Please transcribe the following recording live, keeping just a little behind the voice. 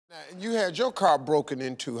Now, you had your car broken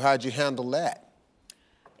into. How'd you handle that?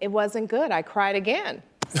 It wasn't good. I cried again.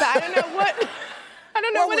 So I don't know what,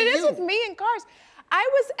 what it is with me and cars. I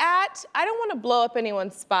don't want to blow up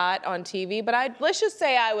anyone's spot on TV, but let's just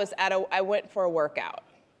say I went for a workout.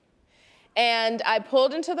 And I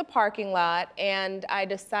pulled into the parking lot and I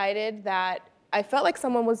decided that I felt like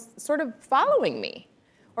someone was sort of following me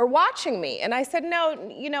or watching me. And I said, no,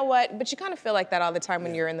 you know what? But you kind of feel like that all the time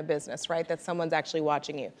when you're in the business, right? That someone's actually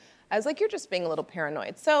watching you. I was like, you're just being a little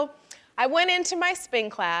paranoid. So I went into my spin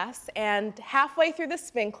class, and halfway through the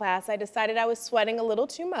spin class, I decided I was sweating a little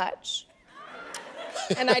too much.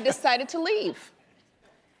 And I decided to leave.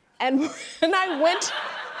 And I went.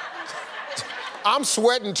 I'm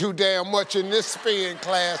sweating too damn much in this spin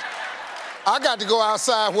class. I got to go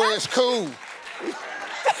outside where it's cool.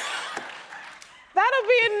 That'll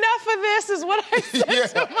be enough of this, is what I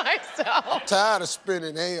said to myself. Tired of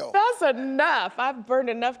spinning hell. That's enough. I've burned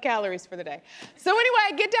enough calories for the day. So anyway,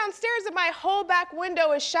 I get downstairs and my whole back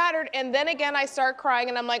window is shattered, and then again I start crying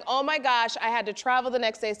and I'm like, oh my gosh, I had to travel the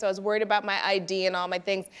next day, so I was worried about my ID and all my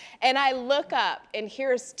things. And I look up and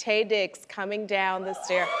here's Taye Diggs coming down the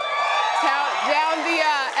stair, down the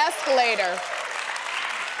escalator.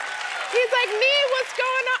 He's like, Nia, what's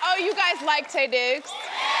going on? Oh, you guys like Taye Diggs?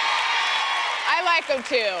 I like him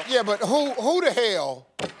too. Yeah, but who the hell,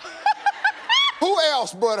 who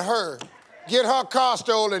else but her get her car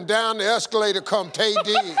stolen down the escalator come Taye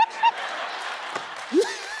Diggs?